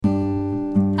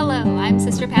I'm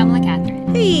Sister Pamela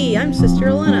Catherine. Hey, I'm Sister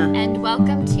Elena. And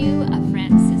welcome to a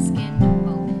Franciscan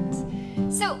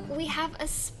Moment. So, we have a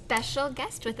special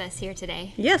guest with us here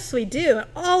today. Yes, we do.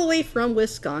 All the way from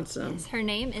Wisconsin. Yes, her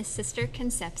name is Sister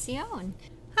Concepcion.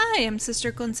 Hi, I'm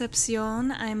Sister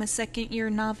Concepcion. I'm a second-year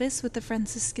novice with the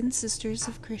Franciscan Sisters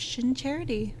of Christian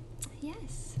Charity.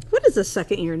 Yes. What is a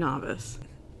second-year novice?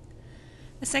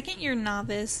 A second-year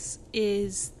novice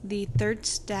is the third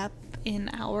step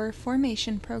in our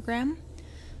formation program.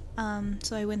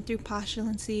 So I went through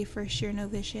postulancy, first-year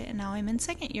novitiate, and now I'm in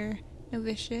second-year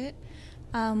novitiate,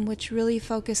 which really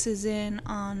focuses in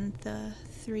on the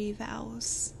 3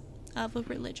 vows of a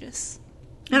religious.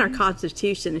 And our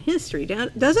Constitution and history,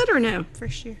 does it or no?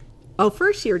 First year. Oh,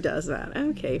 first year does that.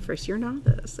 Okay, first year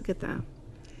novice. Look at that.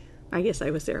 I guess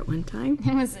I was there at one time.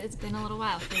 It's been a little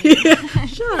while for you.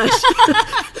 Shush.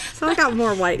 So I got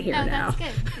more white hair now.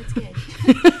 That's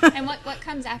good. And what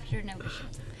comes after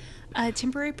novitiate? A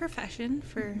temporary profession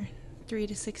for 3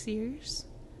 to 6 years.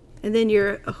 And then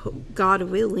you're, God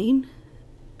willing,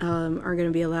 are going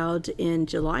to be allowed in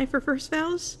July for first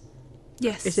vows?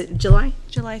 Yes. Is it July?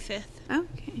 July 5th.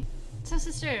 Okay. So,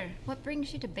 Sister, what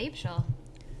brings you to Babeshul?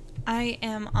 I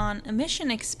am on a mission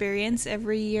experience.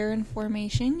 Every year in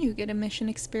formation, you get a mission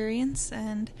experience,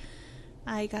 and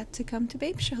I got to come to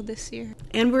Babeshul this year.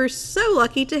 And we're so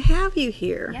lucky to have you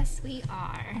here. Yes, we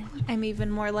are. I'm even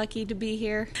more lucky to be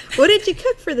here. What did you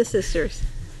cook for the sisters?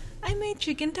 I made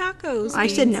chicken tacos. I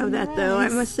should know that, though.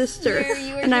 I'm a sister,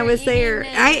 You were and I was there.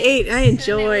 eating I ate. I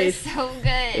enjoyed. It was so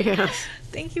good. Yes.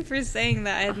 Thank you for saying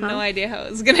that. I had no idea how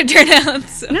it was going to turn out.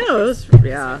 So. No, it was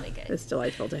really good. It's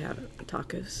delightful to have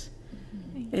tacos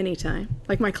anytime.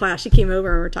 Like my class, she came over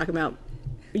and we were talking about.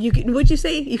 What'd you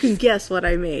say? You can guess what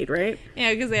I made, right?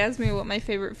 Yeah, because they asked me what my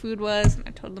favorite food was, and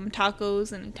I told them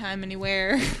tacos, anytime,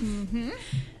 anywhere. Mm-hmm.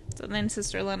 So then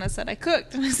Sister Elena said I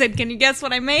cooked, and I said, "Can you guess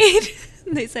what I made?"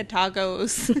 And they said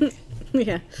tacos.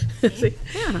 Yeah.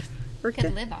 Yeah. You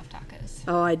could live off tacos.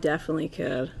 Oh, I definitely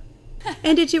could.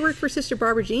 And did you work for Sister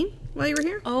Barbara Jean while you were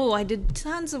here? Oh, I did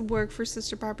tons of work for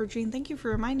Sister Barbara Jean. Thank you for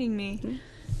reminding me. Mm-hmm.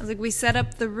 I was like, we set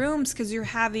up the rooms because you're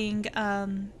having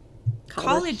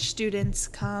college students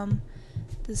come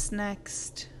this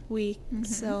next week. Mm-hmm.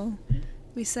 So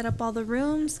we set up all the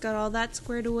rooms, got all that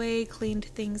squared away, cleaned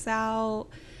things out,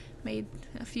 made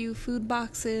a few food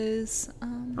boxes.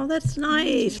 Oh, that's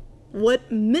nice.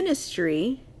 What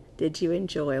ministry did you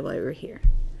enjoy while you were here?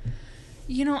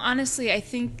 You know, honestly, I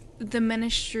think the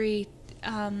ministry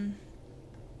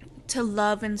to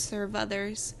love and serve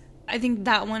others, I think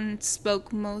that one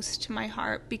spoke most to my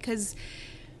heart because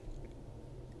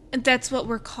that's what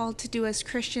we're called to do as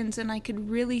Christians, and I could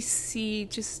really see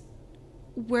just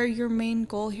where your main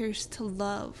goal here is to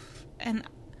love. And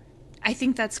I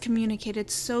think that's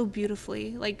communicated so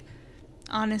beautifully. Like,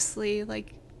 honestly,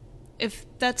 like, if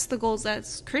that's the goals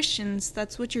as Christians,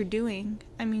 that's what you're doing.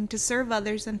 I mean, to serve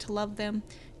others and to love them,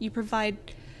 you provide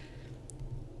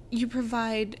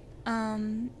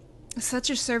such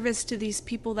a service to these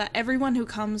people that everyone who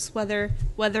comes, whether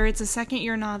it's a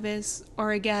second-year novice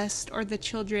or a guest or the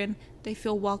children, they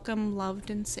feel welcome, loved,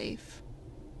 and safe.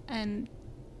 And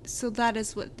so that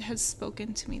is what has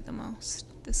spoken to me the most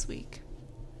this week.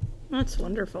 That's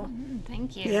wonderful.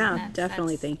 Thank you. Yeah,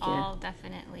 definitely thank you. All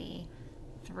definitely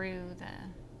through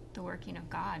the working of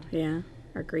God. Yeah,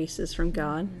 our grace is from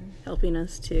God, helping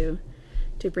us to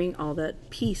bring all that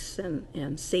peace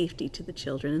and safety to the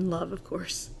children, and love, of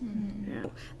course. Mm-hmm. Yeah.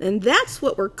 And that's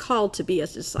what we're called to be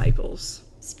as disciples.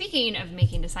 Speaking of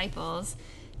making disciples,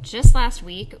 just last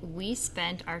week we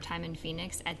spent our time in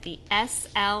Phoenix at the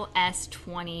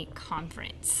SLS20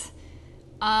 conference.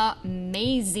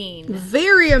 Amazing.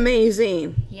 Very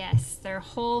amazing. Yes, their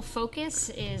whole focus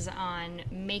is on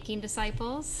making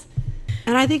disciples.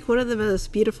 And I think one of the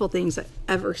most beautiful things I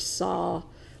ever saw,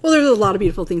 well, there's a lot of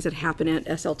beautiful things that happen at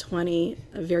SL20.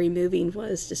 Very moving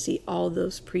was to see all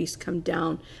those priests come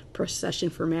down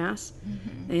procession for Mass.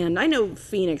 Mm-hmm. And I know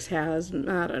Phoenix has,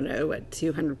 I don't know,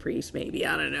 200 priests maybe,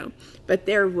 I don't know. But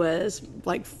there was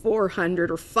like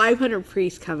 400 or 500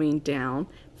 priests coming down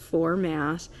for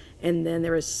Mass. And then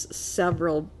there was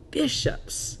several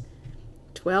bishops,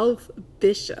 12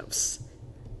 bishops.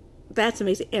 That's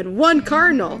amazing. And one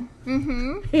cardinal.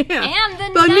 Mm-hmm. Yeah.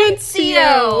 And the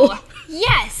nuncio.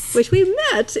 Yes. Which we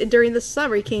met during the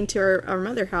summer. He came to our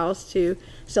mother house to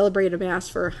celebrate a Mass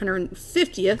for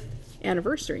 150th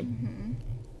anniversary. Mm-hmm.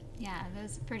 Yeah,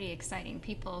 those are pretty exciting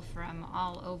people from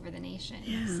all over the nation.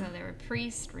 Yeah. So there were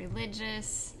priests,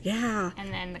 religious, Yeah.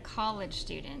 and then the college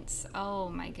students. Oh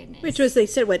my goodness. Which was, they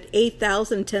said, what,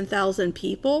 8,000, 10,000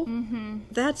 people? Mm-hmm.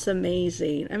 That's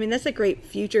amazing. I mean, that's a great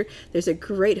future. There's a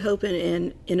great hope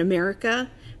in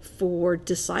America for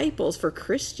disciples, for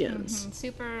Christians.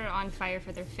 Super on fire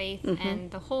for their faith,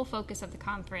 and the whole focus of the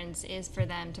conference is for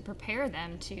them to prepare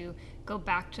them to go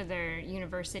back to their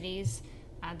universities,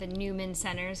 the Newman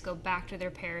centers, go back to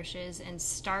their parishes and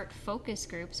start focus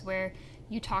groups where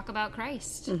you talk about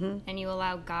Christ and you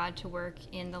allow God to work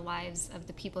in the lives of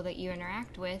the people that you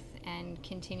interact with and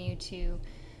continue to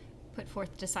put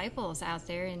forth disciples out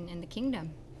there in the kingdom.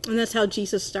 And that's how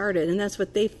Jesus started, and that's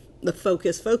what the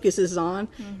focus is on,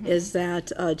 is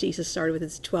that Jesus started with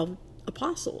his 12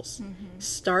 apostles.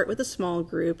 Start with a small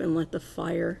group and let the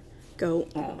fire go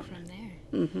on. From there.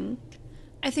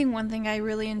 I think one thing I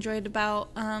really enjoyed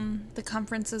about the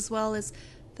conference as well is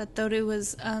that though it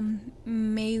was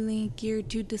mainly geared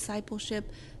to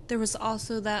discipleship, there was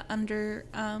also that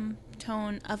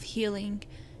undertone of healing.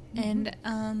 And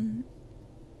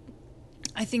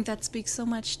I think that speaks so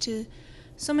much to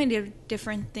so many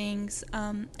different things,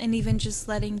 and even just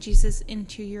letting Jesus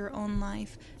into your own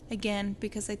life again,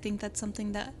 because I think that's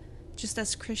something that just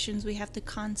as Christians we have to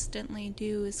constantly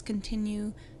do, is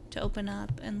continue to open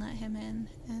up and let him in,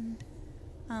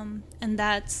 and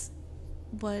that's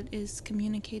what is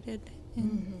communicated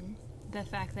in The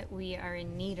fact that we are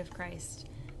in need of Christ,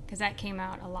 because that came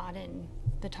out a lot in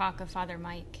the talk of Father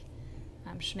Mike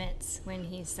Schmitz, when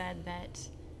he said that,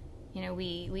 you know,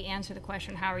 we answer the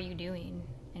question, how are you doing?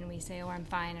 And we say, oh, I'm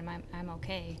fine, and I'm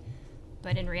okay.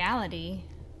 But in reality,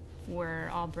 we're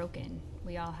all broken.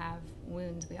 We all have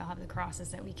wounds. We all have the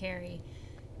crosses that we carry.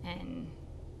 And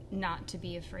not to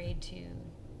be afraid to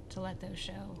let those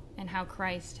show, and how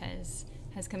Christ has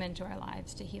come into our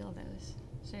lives to heal those.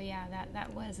 So yeah,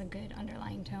 that was a good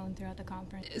underlying tone throughout the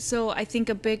conference. So I think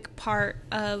a big part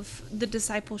of the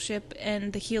discipleship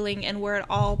and the healing and where it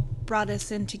all brought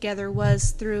us in together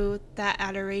was through that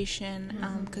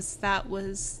adoration, because that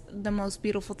was the most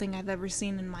beautiful thing I've ever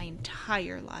seen in my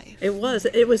entire life. It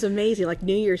was amazing. Like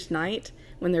New Year's night,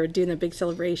 when they were doing the big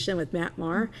celebration with Matt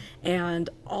Maher, and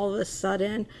all of a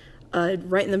sudden,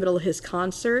 right in the middle of his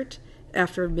concert,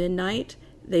 after midnight,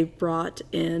 they brought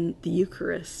in the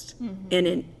Eucharist. And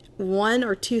in 1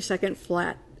 or 2 second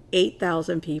flat,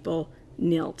 8,000 people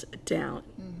knelt down.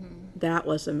 That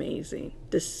was amazing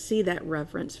to see that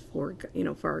reverence for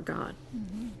our God.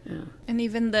 Yeah. And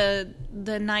even the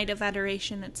night of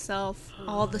adoration itself,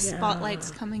 all the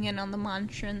spotlights coming in on the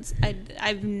monstrance,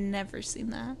 I've never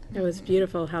seen that. It was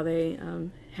beautiful how they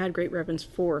had great reverence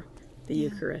for the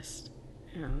Eucharist.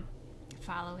 Yeah.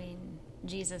 Following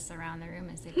Jesus around the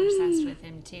room as they processed with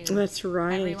him too. That's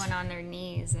right. Everyone on their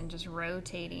knees and just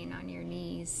rotating on your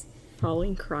knees.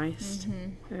 Following Christ.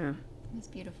 Yeah. It was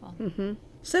beautiful.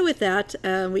 So with that,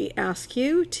 we ask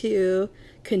you to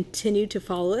continue to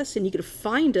follow us, and you can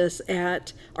find us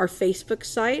at our Facebook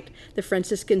site, the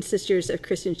Franciscan Sisters of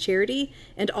Christian Charity,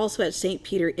 and also at St.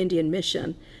 Peter Indian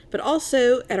Mission, but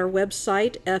also at our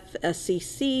website,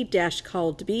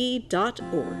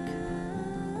 fscc-calledbe.org.